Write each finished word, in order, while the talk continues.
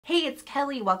Hey, it's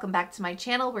Kelly. Welcome back to my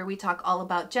channel where we talk all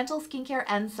about gentle skincare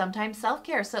and sometimes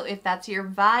self-care. So if that's your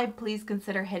vibe, please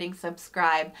consider hitting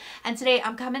subscribe. And today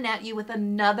I'm coming at you with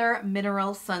another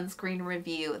mineral sunscreen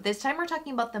review. This time we're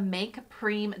talking about the Make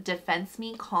Prem Defense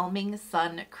Me Calming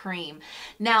Sun Cream.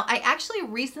 Now, I actually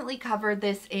recently covered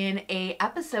this in an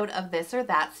episode of This or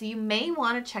That, so you may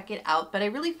want to check it out, but I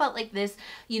really felt like this,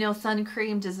 sun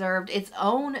cream deserved its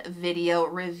own video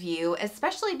review,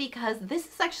 especially because this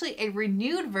is actually a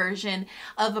renewed version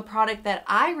of a product that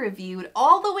I reviewed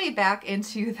all the way back in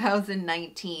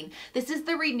 2019. This is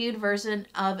the renewed version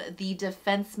of the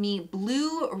Defense Me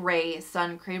Blu-ray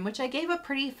Sun Cream, which I gave a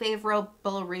pretty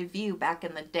favorable review back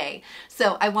in the day.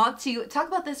 So I want to talk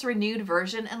about this renewed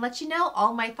version and let you know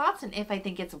all my thoughts and if I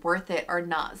think it's worth it or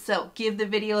not. So give the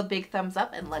video a big thumbs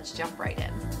up and let's jump right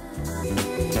in.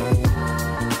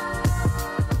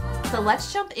 So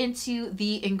let's jump into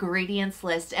the ingredients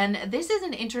list, and this is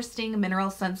an interesting mineral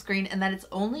sunscreen in that it's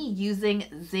only using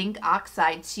zinc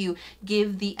oxide to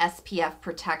give the SPF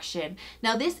protection.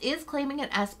 Now this is claiming an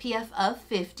SPF of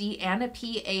 50 and a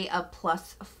PA of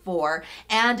 +4,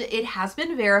 and it has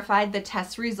been verified. The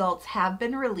test results have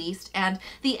been released, and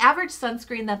the average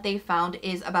sunscreen that they found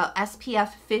is about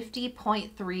SPF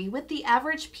 50.3 with the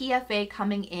average PFA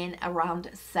coming in around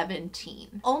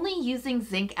 17. Only using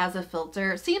zinc as a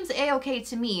filter seems a-okay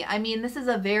to me. I mean, this is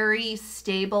a very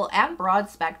stable and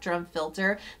broad spectrum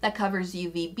filter that covers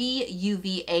UVB,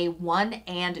 UVA1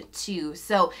 and 2.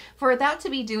 So for that to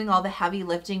be doing all the heavy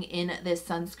lifting in this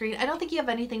sunscreen, I don't think you have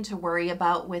anything to worry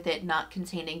about with it not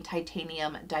containing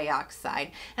titanium dioxide.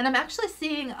 And I'm actually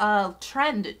seeing a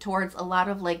trend towards a lot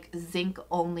of like zinc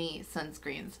only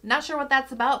sunscreens. Not sure what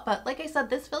that's about, but like I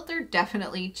said, this filter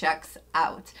definitely checks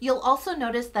out. You'll also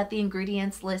notice that the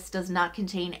ingredients list does not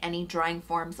contain any drying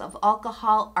forms of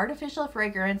alcohol, artificial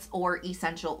fragrance, or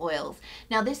essential oils.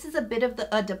 Now this is a bit of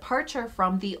a departure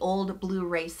from the old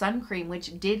Blu-ray sun cream,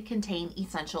 which did contain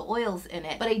essential oils in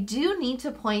it. But I do need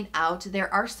to point out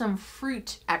there are some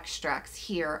fruit extracts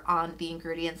here on the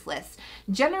ingredients list.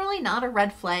 Generally not a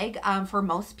red flag for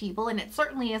most people, and it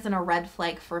certainly isn't a red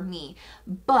flag for me.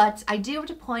 But I do have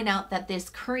to point out that this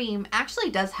cream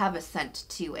actually does have a scent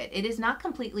to it. It is not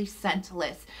completely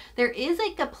scentless. There is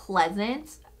like a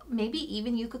pleasant, maybe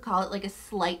even you could call it like a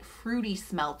slight fruity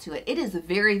smell to it. It is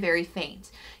very, very faint.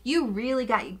 You really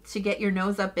got to get your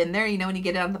nose up in there. You know, when you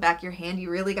get it on the back of your hand, you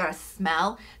really got to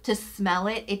smell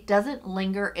it. It doesn't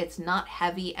linger. It's not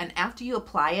heavy. And after you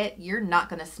apply it, you're not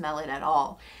going to smell it at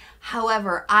all.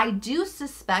 However, I do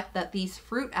suspect that these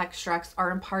fruit extracts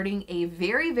are imparting a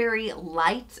very, very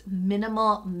light,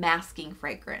 minimal masking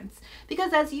fragrance.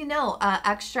 Because as you know,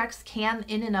 extracts can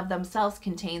in and of themselves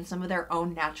contain some of their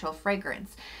own natural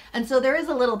fragrance. And so there is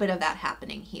a little bit of that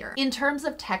happening here. In terms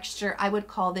of texture, I would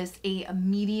call this a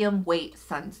medium weight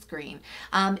sunscreen.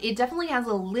 It definitely has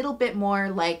a little bit more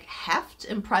like heft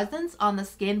and presence on the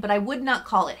skin, but I would not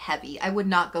call it heavy. I would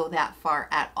not go that far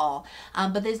at all.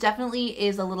 But this definitely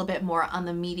is a little bit more on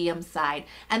the medium side.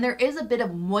 And there is a bit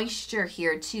of moisture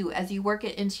here too. As you work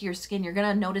it into your skin, you're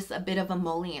gonna notice a bit of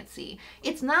emolliency.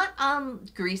 It's not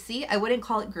greasy. I wouldn't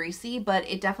call it greasy, but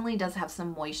it definitely does have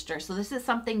some moisture. So this is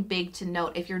something big to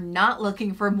note. If you're not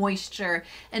looking for moisture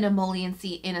and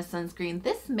emolliency in a sunscreen,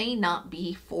 this may not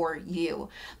be for you.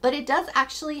 But it does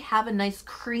actually have a nice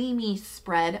creamy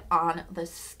spread on the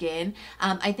skin.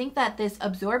 I think that this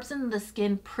absorbs into the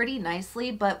skin pretty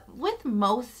nicely, but with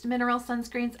most mineral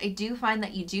sunscreens, I do find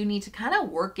that you do need to kind of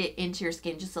work it into your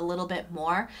skin just a little bit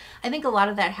more. I think a lot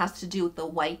of that has to do with the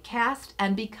white cast,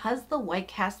 and because the white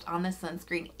cast on the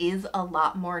sunscreen is a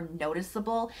lot more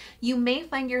noticeable, you may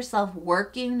find yourself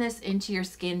working this into your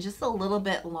skin just a little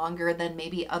bit longer than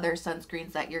maybe other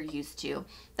sunscreens that you're used to.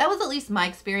 That was at least my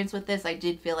experience with this. I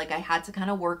did feel like I had to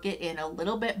kind of work it in a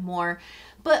little bit more,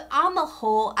 but on the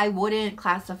whole, I wouldn't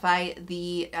classify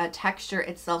the texture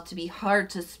itself to be hard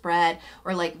to spread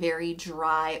or like very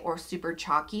dry or super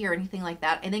chalky or anything like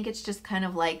that. I think it's just kind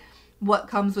of like what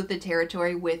comes with the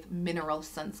territory with mineral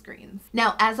sunscreens.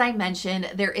 Now, as I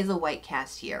mentioned, there is a white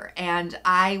cast here, and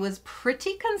I was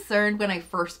pretty concerned when I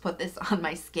first put this on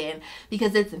my skin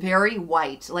because it's very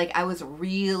white. Like I was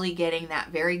really getting that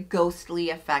very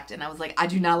ghostly effect, and I was like, I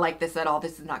do not like this at all.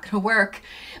 This is not gonna work.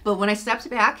 But when I stepped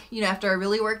back, after I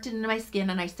really worked it into my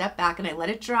skin and I stepped back and I let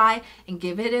it dry and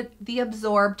give it the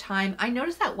absorb time, I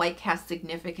noticed that white cast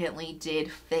significantly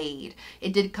did fade.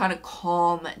 It did kind of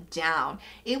calm down.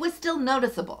 It was still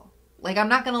noticeable. Like, I'm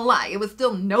not gonna lie, it was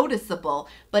still noticeable,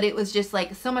 but it was just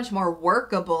like so much more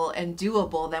workable and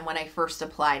doable than when I first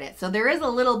applied it. So there is a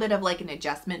little bit of like an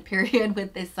adjustment period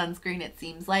with this sunscreen, it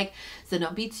seems like. So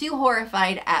don't be too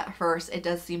horrified at first. It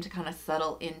does seem to kind of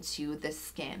settle into the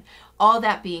skin. All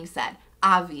that being said,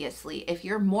 obviously, if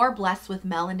you're more blessed with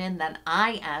melanin than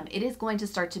I am, it is going to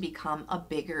start to become a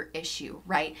bigger issue,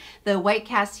 right? The white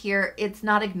cast here, it's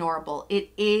not ignorable.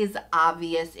 It is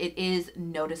obvious, it is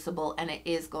noticeable, and it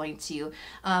is going to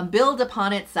build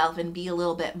upon itself and be a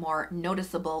little bit more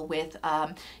noticeable with,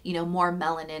 you know, more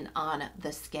melanin on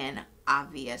the skin.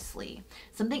 Obviously.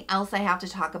 Something else I have to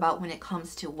talk about when it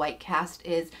comes to white cast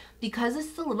is because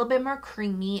it's a little bit more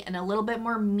creamy and a little bit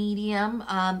more medium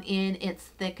in its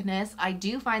thickness, I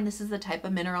do find this is the type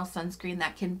of mineral sunscreen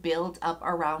that can build up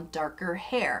around darker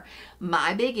hair.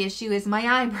 My big issue is my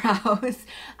eyebrows.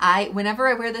 Whenever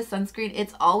I wear this sunscreen,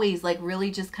 it's always like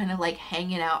really just kind of like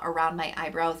hanging out around my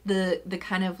eyebrows. The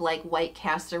kind of like white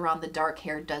cast around the dark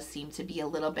hair does seem to be a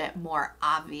little bit more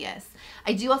obvious.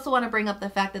 I do also want to bring up the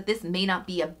fact that this may not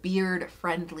be a beard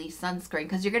friendly sunscreen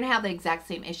because you're going to have the exact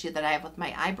same issue that I have with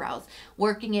my eyebrows.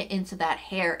 Working it into that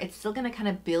hair, it's still going to kind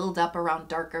of build up around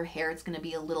darker hair. It's going to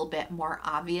be a little bit more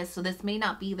obvious. So this may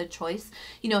not be the choice,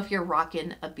 you know, if you're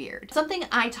rocking a beard. Something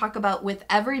I talk about with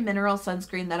every mineral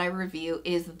sunscreen that I review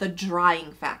is the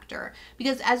drying factor.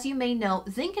 Because as you may know,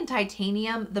 zinc and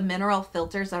titanium, the mineral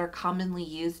filters that are commonly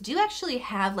used, do actually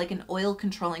have like an oil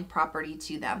controlling property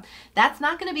to them. That's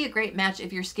not going to be a great match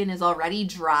if your skin is already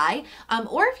dry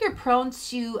or if you're prone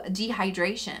to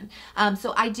dehydration.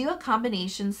 So I do a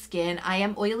combination skin. I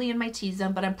am oily in my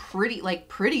T-zone, but I'm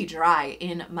pretty dry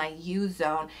in my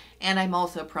U-zone. And I'm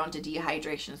also prone to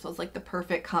dehydration. So it's like the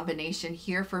perfect combination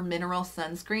here for mineral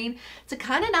sunscreen to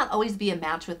kind of not always be a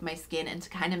match with my skin and to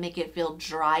kind of make it feel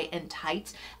dry and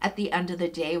tight at the end of the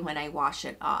day when I wash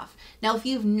it off. Now, if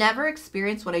you've never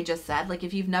experienced what I just said, like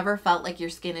if you've never felt like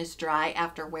your skin is dry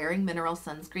after wearing mineral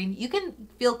sunscreen, you can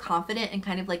feel confident and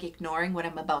kind of like ignoring what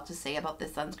I'm about to say about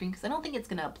this sunscreen because I don't think it's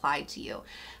going to apply to you.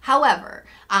 However,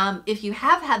 if you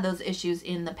have had those issues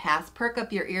in the past, perk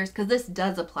up your ears because this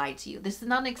does apply to you. This is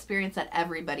not an experience that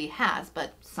everybody has,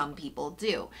 but some people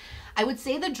do. I would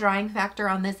say the drying factor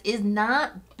on this is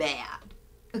not bad.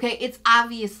 Okay, it's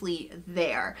obviously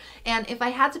there. And if I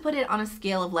had to put it on a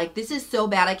scale of like, this is so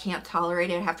bad I can't tolerate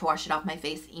it, I have to wash it off my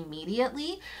face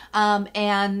immediately.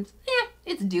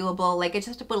 It's doable. Like, I just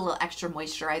have to put a little extra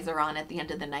moisturizer on at the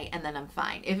end of the night and then I'm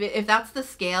fine. If that's the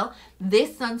scale,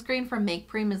 this sunscreen from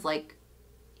Prem is like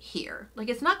here. Like,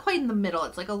 it's not quite in the middle.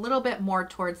 It's like a little bit more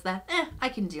towards that, I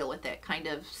can deal with it kind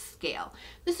of scale.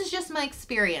 This is just my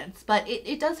experience, but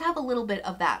it does have a little bit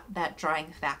of that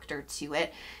drying factor to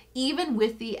it. Even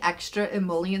with the extra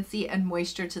emolliency and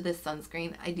moisture to this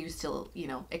sunscreen, I do still, you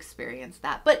know, experience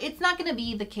that. But it's not going to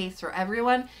be the case for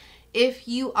everyone. If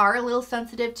you are a little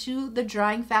sensitive to the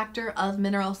drying factor of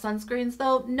mineral sunscreens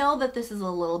though, know that this is a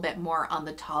little bit more on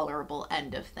the tolerable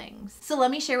end of things. So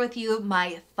let me share with you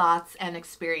my thoughts and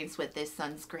experience with this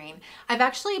sunscreen. I've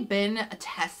actually been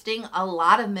testing a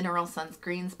lot of mineral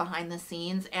sunscreens behind the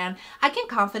scenes and I can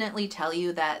confidently tell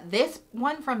you that this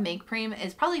one from Prem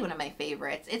is probably one of my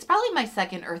favorites. It's probably my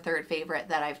second or third favorite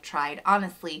that I've tried.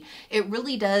 Honestly, it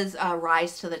really does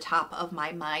rise to the top of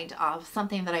my mind of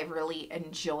something that I've really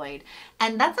enjoyed.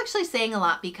 And that's actually saying a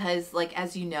lot because, like,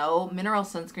 as you know, mineral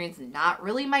sunscreen's not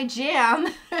really my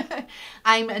jam.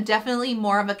 I'm definitely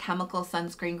more of a chemical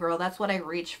sunscreen girl. That's what I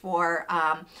reach for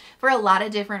a lot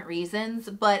of different reasons,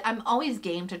 but I'm always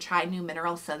game to try new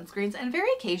mineral sunscreens. And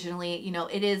very occasionally, you know,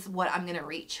 it is what I'm going to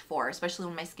reach for, especially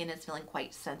when my skin is feeling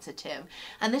quite sensitive.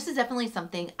 And this is definitely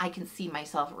something I can see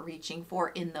myself reaching for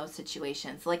in those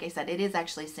situations. Like I said, it is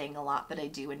actually saying a lot that I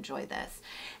do enjoy this.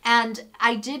 And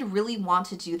I did really want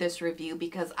to do this review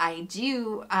because I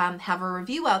do have a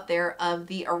review out there of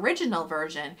the original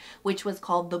version, which was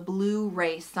called the Blue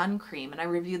Ray Sun Cream, and I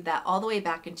reviewed that all the way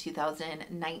back in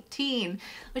 2019,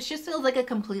 which just feels like a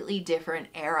completely different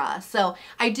era. So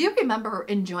I do remember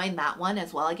enjoying that one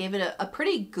as well. I gave it a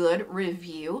pretty good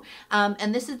review,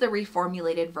 and this is the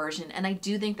reformulated version, and I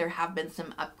do think there have been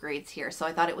some upgrades here, so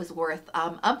I thought it was worth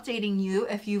updating you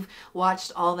if you've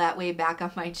watched all that way back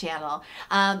on my channel.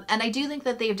 And I do think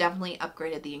that they've definitely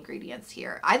upgraded the ingredients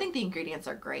here. I think the ingredients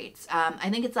are great. I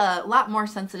think it's a lot more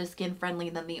sensitive skin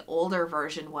friendly than the older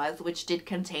version was, which did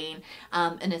contain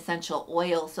an essential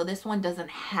oil. So this one doesn't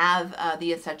have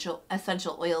the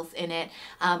essential oils in it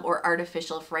or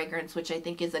artificial fragrance, which I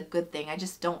think is a good thing. I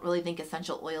just don't really think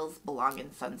essential oils belong in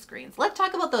sunscreens. Let's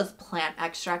talk about those plant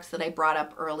extracts that I brought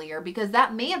up earlier, because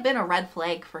that may have been a red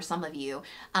flag for some of you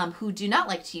who do not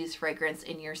like to use fragrance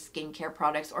in your skincare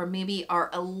products, or maybe are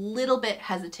a little bit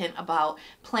hesitant about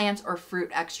plant or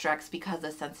fruit extracts because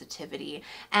of sensitivity.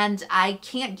 And I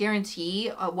can't guarantee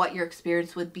what your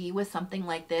experience would be with something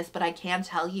like this, but I can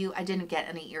tell you I didn't get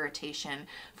any irritation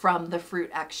from the fruit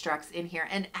extracts in here.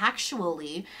 And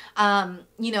actually,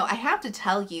 you know, I have to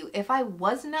tell you, if I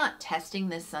was not testing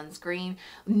this sunscreen,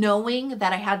 knowing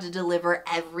that I had to deliver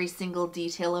every single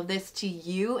detail of this to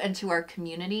you and to our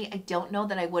community, I don't know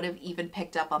that I would have even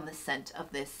picked up on the scent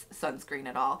of this sunscreen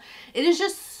at all. It is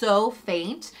just so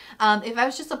faint. If I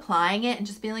was just applying it and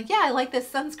just being like, yeah, I like this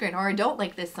sunscreen, or I don't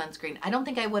like this sunscreen, I don't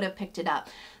think I would have picked it up.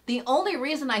 The only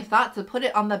reason I thought to put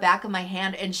it on the back of my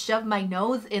hand and shove my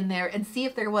nose in there and see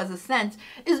if there was a scent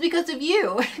is because of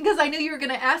you, because I knew you were going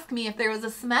to ask me if there was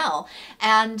a smell.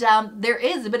 And there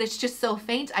is, but it's just so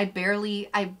faint, I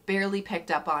barely picked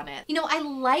up on it. You know, I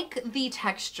like the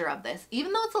texture of this,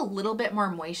 even though it's a little bit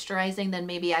more moisturizing than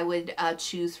maybe I would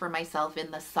choose for myself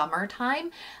in the summertime.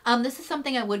 This is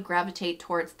something I would gravitate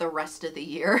towards the rest of the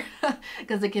year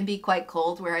because it can be quite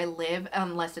cold where I live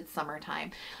unless it's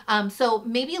summertime. So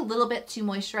maybe a little bit too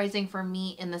moisturizing for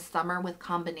me in the summer with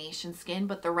combination skin,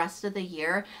 but the rest of the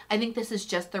year, I think this is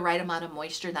just the right amount of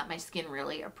moisture that my skin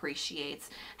really appreciates.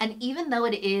 And even though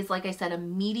it is, like I said, a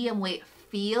medium weight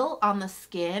feel on the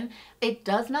skin, it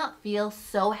does not feel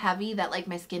so heavy that like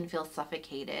my skin feels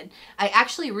suffocated. I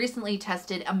actually recently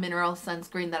tested a mineral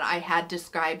sunscreen that I had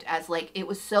described as like, it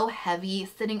was so heavy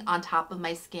sitting on top of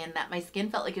my skin that my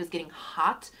skin felt like it was getting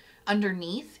hot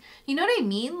underneath. You know what I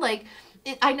mean? Like,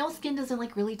 I know skin doesn't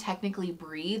like really technically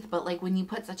breathe, but like when you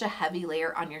put such a heavy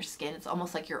layer on your skin, it's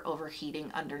almost like you're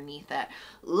overheating underneath it.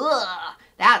 Ugh,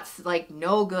 that's like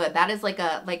no good. That is like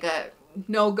a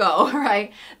no go,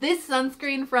 right? This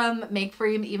sunscreen from Make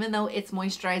Frame, even though it's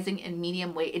moisturizing and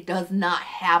medium weight, it does not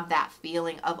have that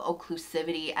feeling of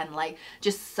occlusivity and like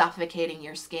just suffocating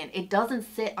your skin. It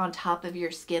doesn't sit on top of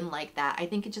your skin like that. I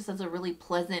think it just has a really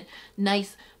pleasant,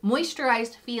 nice,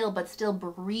 moisturized feel, but still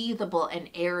breathable and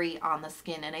airy on the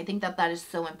skin. And I think that that is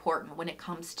so important when it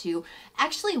comes to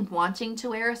actually wanting to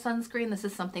wear a sunscreen. This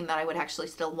is something that I would actually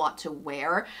still want to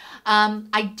wear.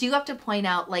 I do have to point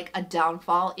out like a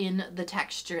downfall in the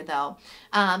texture though,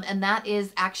 and that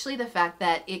is actually the fact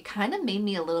that it kind of made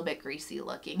me a little bit greasy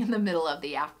looking in the middle of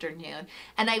the afternoon.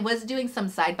 And I was doing some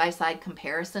side-by-side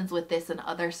comparisons with this and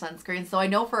other sunscreens, so I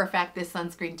know for a fact this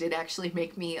sunscreen did actually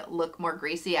make me look more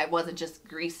greasy. I wasn't just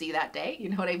greasy that day, you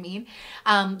know what I mean?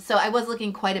 So I was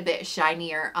looking quite a bit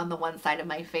shinier on the one side of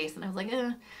my face, and I was like,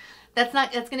 that's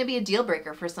going to be a deal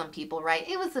breaker for some people, right?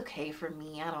 It was okay for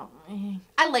me.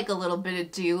 I like a little bit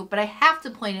of dew, but I have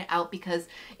to point it out because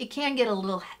it can get a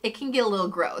little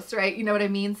gross, right? You know what I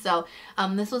mean? So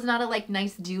this was not a like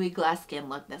nice dewy glass skin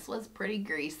look. This was pretty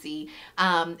greasy.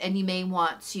 And you may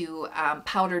want to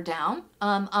powder down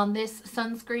on this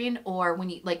sunscreen, or when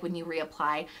you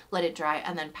reapply, let it dry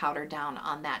and then powder down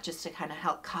on that just to kind of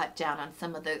help cut down on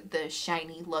some of the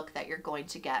shiny look that you're going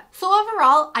to get. So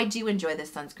overall, I do enjoy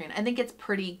this sunscreen. I think it's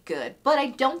pretty good, but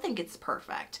I don't think it's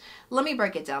perfect. Let me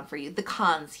break it down for you. The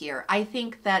cons here. I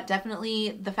think that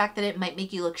definitely the fact that it might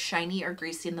make you look shiny or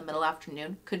greasy in the middle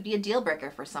afternoon could be a deal breaker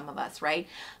for some of us, right?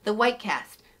 The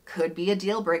Whitecast could be a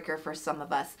deal breaker for some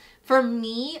of us. For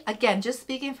me, again, just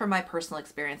speaking from my personal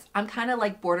experience, I'm kind of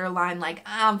like borderline, like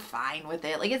I'm fine with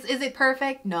it. Like, is it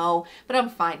perfect? No, but I'm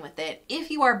fine with it. If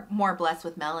you are more blessed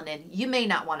with melanin, you may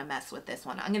not want to mess with this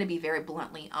one. I'm going to be very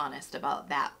bluntly honest about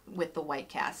that with the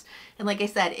Whitecast. And like I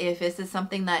said, if this is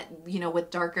something that, you know,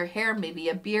 with darker hair, maybe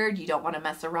a beard, you don't want to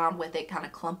mess around with it kind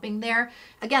of clumping there.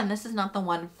 Again, this is not the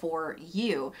one for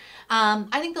you.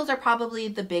 I think those are probably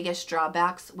the biggest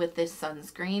drawbacks with this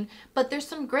sunscreen, but there's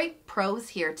some great pros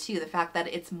here too. The fact that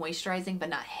it's moisturizing but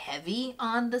not heavy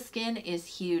on the skin is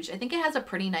huge. I think it has a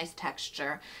pretty nice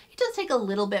texture. It does take a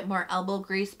little bit more elbow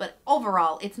grease, but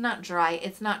overall it's not dry,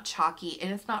 it's not chalky,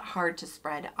 and it's not hard to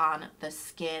spread on the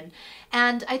skin.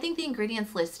 And I think the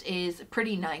ingredients list is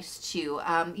pretty nice too.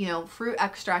 You know, fruit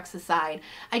extracts aside,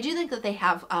 I do think that they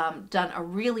have done a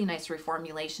really nice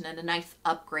reformulation and a nice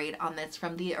upgrade on this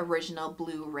from the original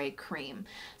Blu-ray cream.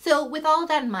 So with all of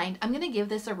that in mind, I'm going to give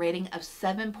this a rating of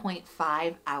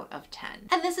 7.5 out of 10.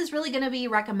 And this is really going to be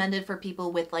recommended for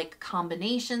people with like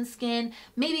combination skin,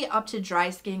 maybe up to dry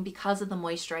skin sunscreen because of the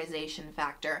moisturization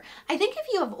factor. I think if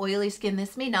you have oily skin,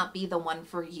 this may not be the one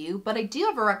for you, but I do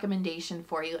have a recommendation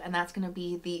for you, and that's going to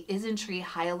be the Isntree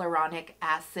Hyaluronic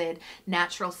Acid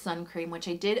Natural Sun Cream, which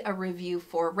I did a review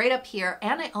for right up here,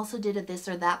 and I also did a this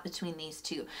or that between these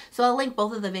two. So I'll link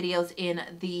both of the videos in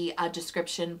the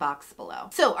description box below.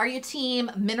 So are you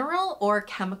team mineral or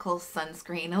chemical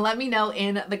sunscreen? Let me know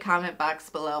in the comment box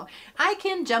below. I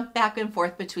can jump back and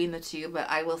forth between the two, but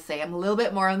I will say I'm a little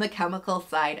bit more on the chemical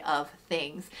side of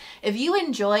things. If you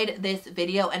enjoyed this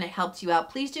video and it helped you out,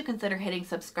 please do consider hitting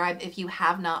subscribe if you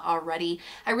have not already.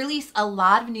 I release a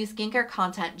lot of new skincare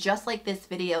content just like this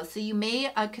video, so you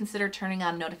may consider turning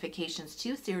on notifications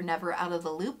too, so you're never out of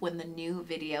the loop when the new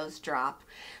videos drop.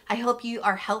 I hope you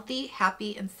are healthy,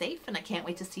 happy, and safe, and I can't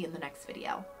wait to see you in the next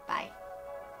video. Bye.